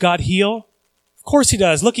 Does God heal? Of course he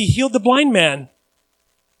does. Look, he healed the blind man.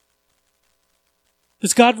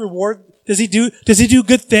 Does God reward? Does he do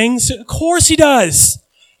good things? Of course he does.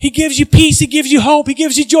 He gives you peace. He gives you hope. He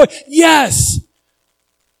gives you joy. Yes.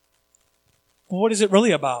 But what is it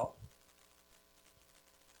really about?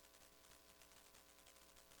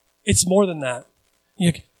 It's more than that.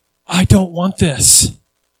 I don't want this.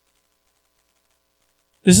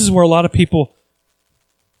 This is where a lot of people,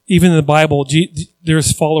 even in the Bible,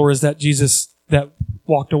 there's followers that Jesus that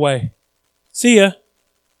walked away. See ya.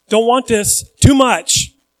 Don't want this. Too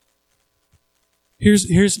much.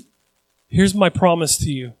 Here's my promise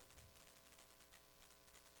to you.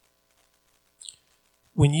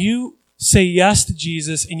 When you say yes to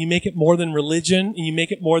Jesus and you make it more than religion and you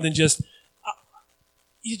make it more than just,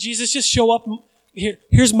 Jesus, just show up.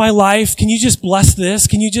 Here's my life. Can you just bless this?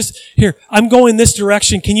 Can you just, I'm going this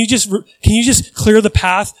direction. Can you just clear the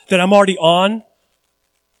path that I'm already on?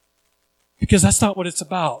 Because that's not what it's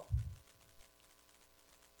about.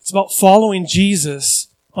 It's about following Jesus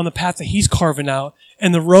on the path that he's carving out.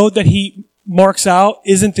 And the road that he marks out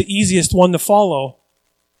isn't the easiest one to follow.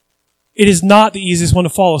 It is not the easiest one to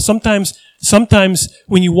follow. Sometimes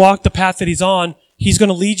when you walk the path that he's on, he's going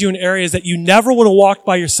to lead you in areas that you never would have walked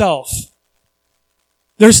by yourself.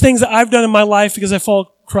 There's things that I've done in my life because I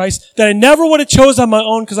follow Christ that I never would have chose on my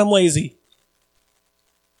own because I'm lazy.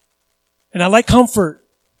 And I like comfort.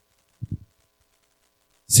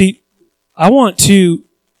 See, do I want to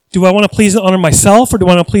please and honor myself or do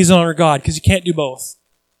I want to please and honor God? Because you can't do both.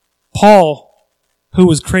 Paul, who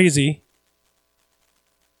was crazy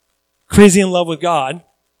in love with God,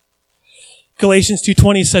 Galatians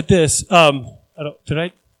 2:20 said this.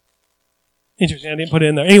 Interesting, I didn't put it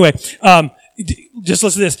in there. Anyway, just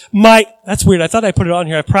listen to this. That's weird. I thought I put it on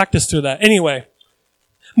here. I practiced through that. Anyway,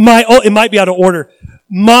 it might be out of order.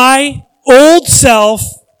 My old self,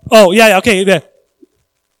 okay.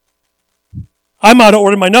 I'm out of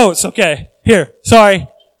order in my notes. Okay, here, sorry.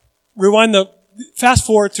 Fast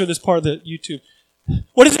forward through this part of the YouTube.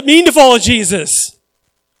 What does it mean to follow Jesus?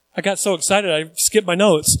 I got so excited I skipped my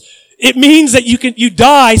notes. It means that you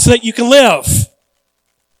die so that you can live.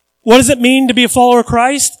 What does it mean to be a follower of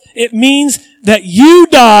Christ? It means that you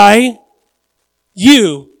die,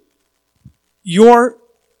 your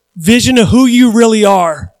vision of who you really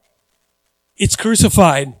are, it's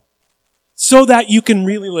crucified so that you can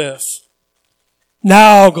really live.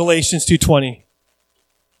 Now, Galatians 2:20.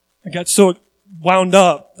 I got so wound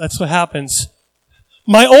up. That's what happens.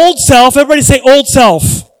 My old self, everybody say old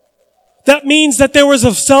self. That means that there was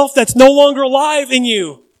a self that's no longer alive in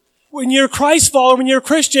you. When you're a Christ follower, when you're a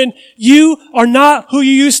Christian, you are not who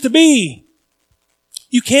you used to be.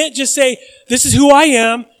 You can't just say, this is who I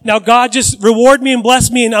am. Now God just reward me and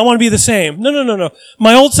bless me and I want to be the same. No.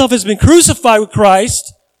 My old self has been crucified with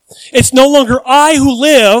Christ. It's no longer I who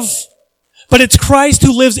live, but it's Christ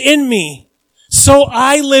who lives in me. So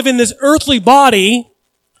I live in this earthly body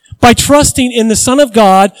by trusting in the Son of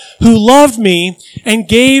God who loved me and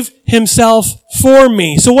gave himself for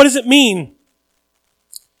me. So what does it mean?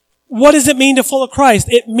 What does it mean to follow Christ?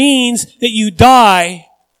 It means that you die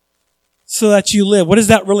so that you live. What does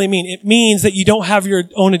that really mean? It means that you don't have your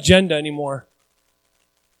own agenda anymore.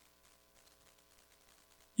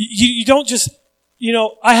 You don't just,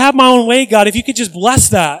 I have my own way, God. If you could just bless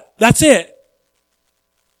that, that's it.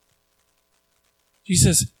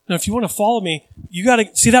 Jesus, now if you want to follow me, you got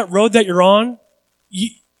to see that road that you're on.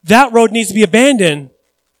 That road needs to be abandoned.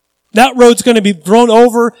 That road's going to be thrown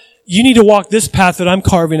over. You need to walk this path that I'm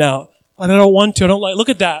carving out. And I don't want to. I don't like. Look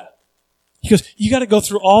at that. He goes, you got to go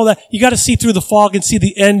through all that. You got to see through the fog and see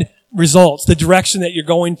the end results, the direction that you're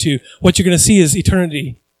going to. What you're going to see is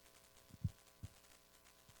eternity.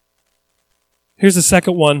 Here's the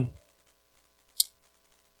second one.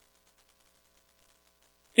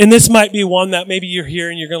 And this might be one that maybe you're here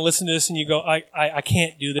and you're going to listen to this and you go, I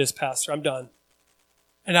can't do this, Pastor. I'm done.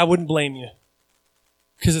 And I wouldn't blame you.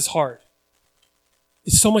 Because it's hard.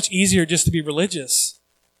 It's so much easier just to be religious.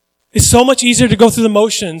 It's so much easier to go through the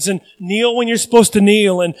motions and kneel when you're supposed to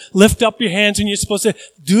kneel and lift up your hands when you're supposed to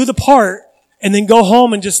do the part and then go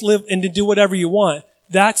home and just live and to do whatever you want.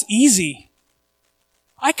 That's easy.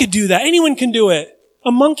 I could do that. Anyone can do it.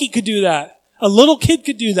 A monkey could do that. A little kid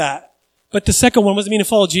could do that. But the second one, what does it mean to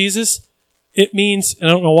follow Jesus? It means, and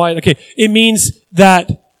I don't know why, it means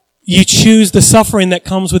that you choose the suffering that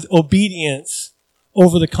comes with obedience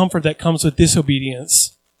over the comfort that comes with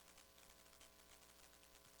disobedience.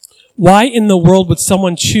 Why in the world would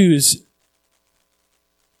someone choose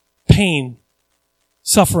pain,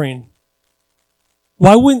 suffering?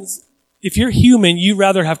 Why wouldn't, if you're human, you'd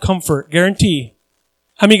rather have comfort, guarantee.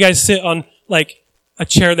 How many of you guys sit on like a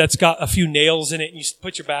chair that's got a few nails in it and you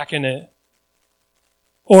put your back in it?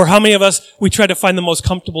 Or how many of us, we try to find the most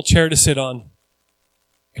comfortable chair to sit on?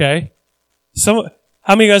 Okay?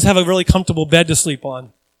 How many of you guys have a really comfortable bed to sleep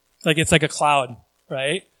on? Like it's like a cloud,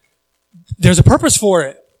 right? There's a purpose for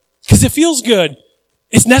it. Because it feels good.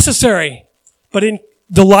 It's necessary. But in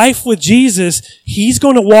the life with Jesus, He's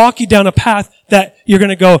going to walk you down a path that you're going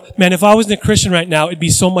to go, man, if I wasn't a Christian right now, it'd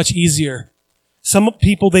be so much easier. Some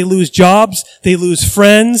people, they lose jobs, they lose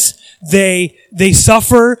friends, they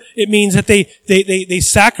suffer. It means that they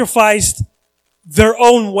sacrificed their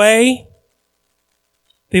own way.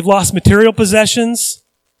 They've lost material possessions.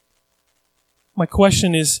 My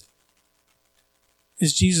question is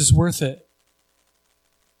Jesus worth it?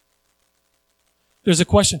 There's a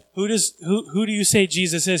question. Who do you say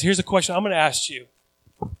Jesus is? Here's a question I'm going to ask you.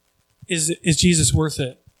 Is Jesus worth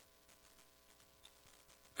it?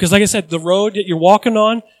 Because like I said, the road that you're walking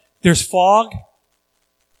on, there's fog.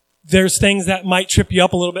 There's things that might trip you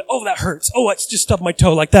up a little bit. Oh, that hurts. Oh, it's just stubbed my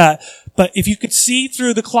toe like that. But if you could see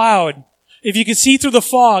through the cloud, if you could see through the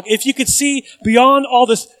fog, if you could see beyond all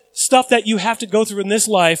this stuff that you have to go through in this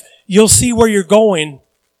life, you'll see where you're going.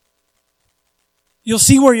 You'll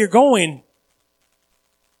see where you're going.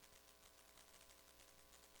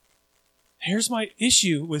 Here's my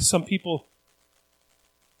issue with some people.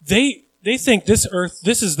 they think this earth,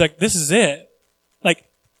 this is it. Like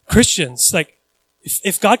Christians, like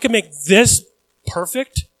if God can make this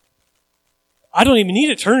perfect, I don't even need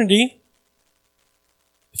eternity.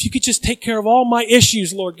 If you could just take care of all my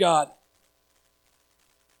issues, Lord God.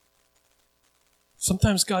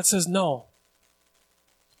 Sometimes God says no.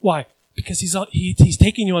 Why? Because he's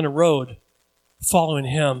taking you on a road following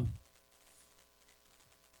him.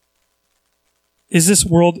 Is this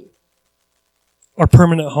world our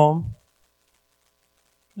permanent home?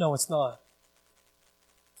 No, it's not.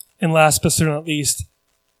 And last but certainly not least,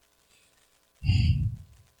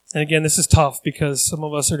 and again, this is tough because some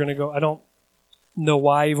of us are going to go, I don't know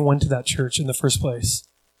why I even went to that church in the first place.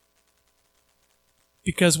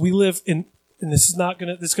 Because we live in, and this is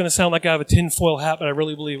going to sound like I have a tinfoil hat, but I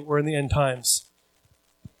really believe we're in the end times.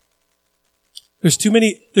 There's too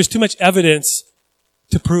much evidence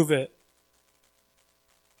to prove it.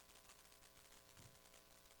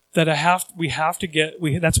 That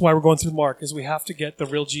that's why we're going through Mark, is we have to get the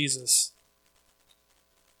real Jesus.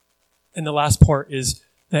 And the last part is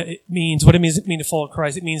that it means to follow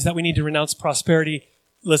Christ. It means that we need to renounce prosperity.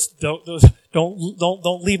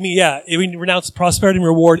 Don't leave me yet. We need to renounce prosperity and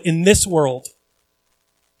reward in this world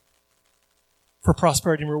for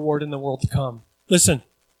prosperity and reward in the world to come. Listen.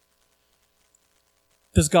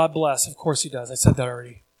 Does God bless? Of course he does. I said that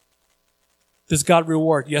already. Does God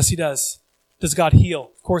reward? Yes, he does. Does God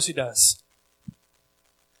heal? Of course he does.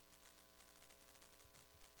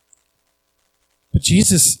 But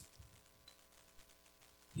Jesus,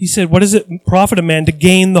 he said, what does it profit a man to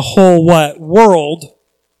gain the whole what? World,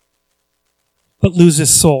 but lose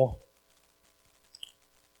his soul?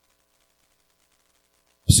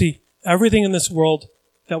 See, everything in this world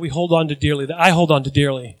that we hold on to dearly, that I hold on to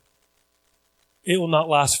dearly, it will not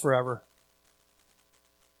last forever.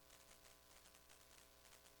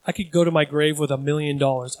 I could go to my grave with $1 million.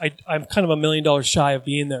 I'm kind of $1 million shy of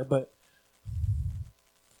being there, but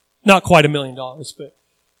not quite $1 million. But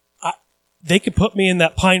they could put me in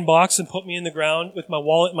that pine box and put me in the ground with my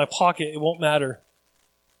wallet in my pocket. It won't matter.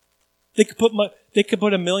 They could put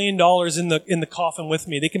 $1 million in the coffin with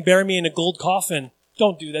me. They can bury me in a gold coffin.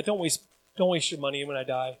 Don't do that. Don't waste your money when I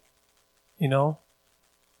die. You know.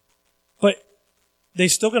 But they're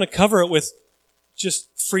still going to cover it with just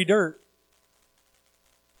free dirt.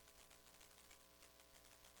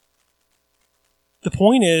 The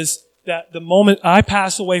point is that the moment I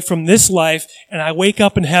pass away from this life and I wake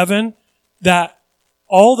up in heaven, that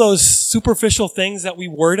all those superficial things that we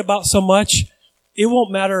worried about so much, it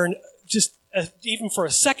won't matter, just even for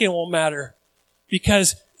a second it won't matter,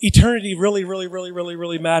 because eternity really, really, really, really,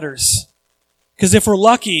 really matters. Because if we're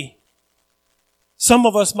lucky, some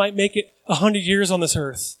of us might make it 100 years on this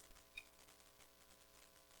earth.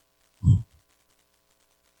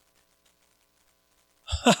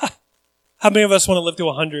 How many of us want to live to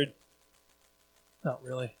 100? Not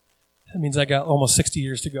really. That means I got almost 60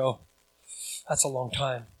 years to go. That's a long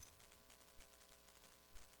time.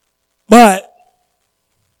 But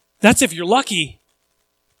that's if you're lucky.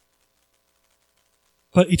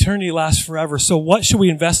 But eternity lasts forever. So what should we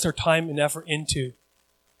invest our time and effort into?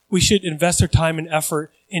 We should invest our time and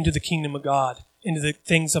effort into the kingdom of God, into the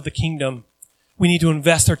things of the kingdom. We need to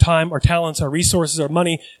invest our time, our talents, our resources, our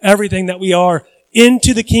money, everything that we are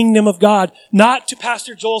into the kingdom of God, not to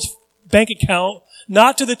Pastor Joel's bank account,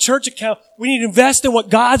 not to the church account. We need to invest in what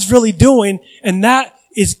God's really doing, and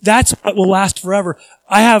that's what will last forever.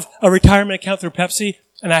 I have a retirement account through Pepsi,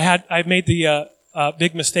 and I made the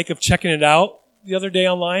big mistake of checking it out the other day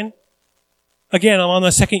online. Again, I'm on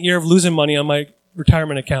the second year of losing money on my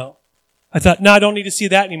retirement account. I thought, no, I don't need to see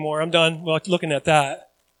that anymore. I'm done looking at that,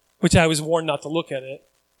 which I was warned not to look at it,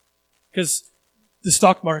 because the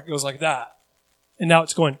stock market goes like that. And now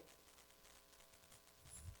it's going.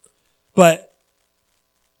 But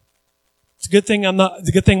it's a good thing when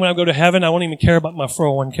I go to heaven, I won't even care about my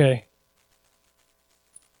 401k.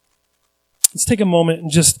 Let's take a moment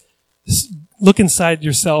and just look inside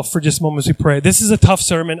yourself for just a moment as we pray. This is a tough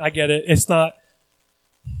sermon. I get it. It's not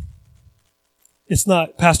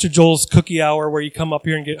Pastor Joel's cookie hour where you come up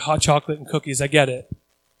here and get hot chocolate and cookies. I get it.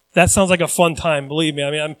 That sounds like a fun time. Believe me.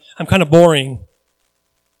 I mean, I'm kind of boring.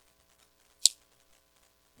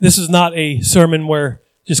 This is not a sermon where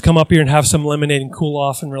just come up here and have some lemonade and cool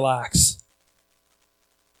off and relax.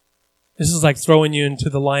 This is like throwing you into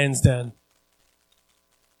the lion's den.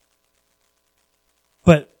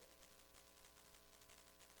 But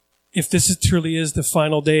if this truly is the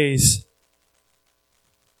final days,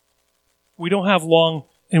 we don't have long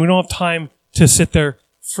and we don't have time to sit there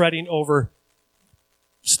fretting over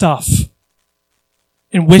stuff.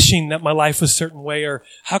 and wishing that my life was a certain way, or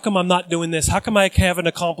how come I'm not doing this? How come I haven't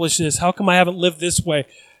accomplished this? How come I haven't lived this way?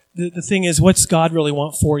 The thing is, what's God really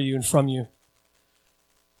want for you and from you?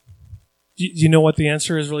 Do you know what the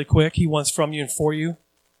answer is really quick? He wants from you and for you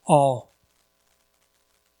all.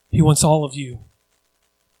 He wants all of you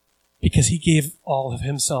because he gave all of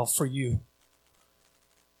himself for you.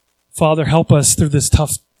 Father, help us through this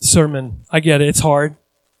tough sermon. I get it. It's hard.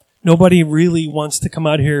 Nobody really wants to come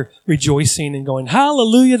out here rejoicing and going,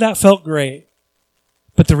 hallelujah, that felt great.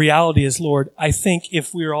 But the reality is, Lord, I think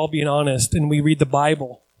if we're all being honest and we read the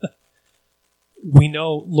Bible, we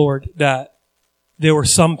know, Lord, that there were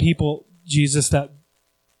some people, Jesus, that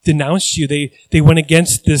denounced you. They went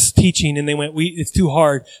against this teaching and they went, it's too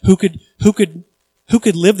hard. Who could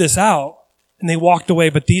live this out? And they walked away.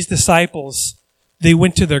 But these disciples, they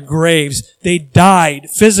went to their graves. They died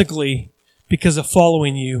physically because of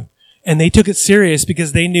following you. And they took it serious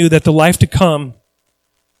because they knew that the life to come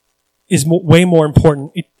is way more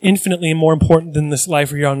important, infinitely more important than this life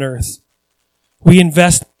here on earth. We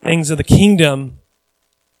invest in things of the kingdom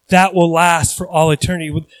that will last for all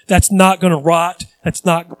eternity. That's not going to rot. That's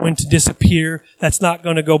not going to disappear. That's not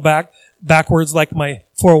going to go backwards like my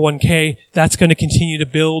 401k. That's going to continue to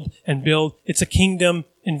build and build. It's a kingdom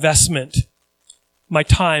investment. My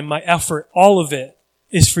time, my effort, all of it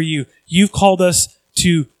is for you. You've called us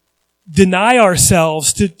to deny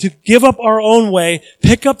ourselves, to give up our own way,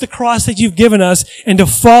 pick up the cross that you've given us, and to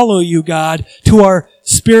follow you, God, to our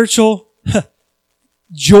spiritual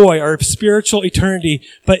joy, our spiritual eternity.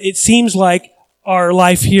 But it seems like our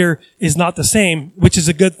life here is not the same, which is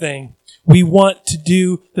a good thing. We want to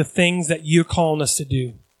do the things that you're calling us to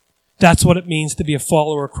do. That's what it means to be a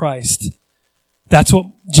follower of Christ. That's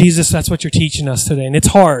what you're teaching us today. And it's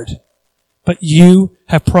hard. But you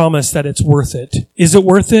have promised that it's worth it. Is it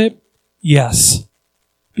worth it? Yes.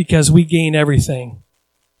 Because we gain everything.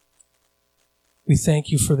 We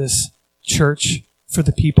thank you for this church, for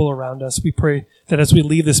the people around us. We pray that as we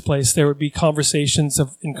leave this place, there would be conversations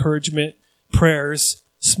of encouragement, prayers,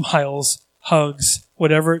 smiles, hugs,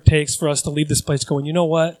 whatever it takes for us to leave this place going, you know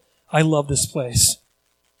what? I love this place.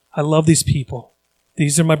 I love these people.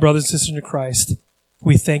 These are my brothers and sisters in Christ.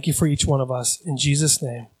 We thank you for each one of us. In Jesus'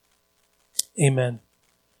 name, amen.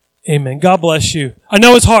 Amen. God bless you. I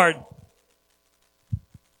know it's hard.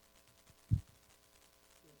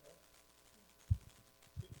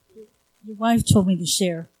 Your wife told me to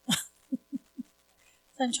share. So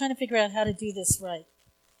I'm trying to figure out how to do this right.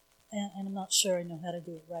 And I'm not sure I know how to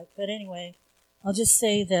do it right. But anyway, I'll just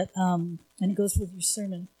say that, and it goes with your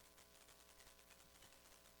sermon.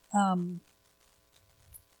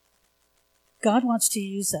 God wants to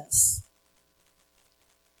use us.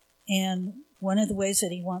 And one of the ways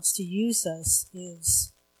that he wants to use us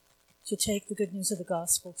is to take the good news of the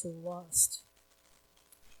gospel to the lost.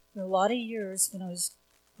 For a lot of years when I was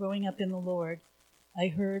growing up in the Lord, I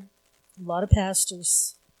heard a lot of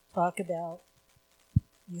pastors talk about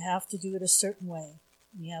you have to do it a certain way.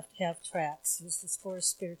 You have to have tracks. There's this 4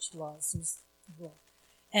 spiritual laws.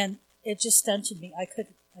 And it just stunted me. I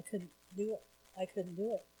couldn't do it. I couldn't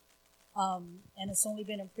do it. And it's only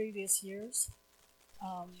been in previous years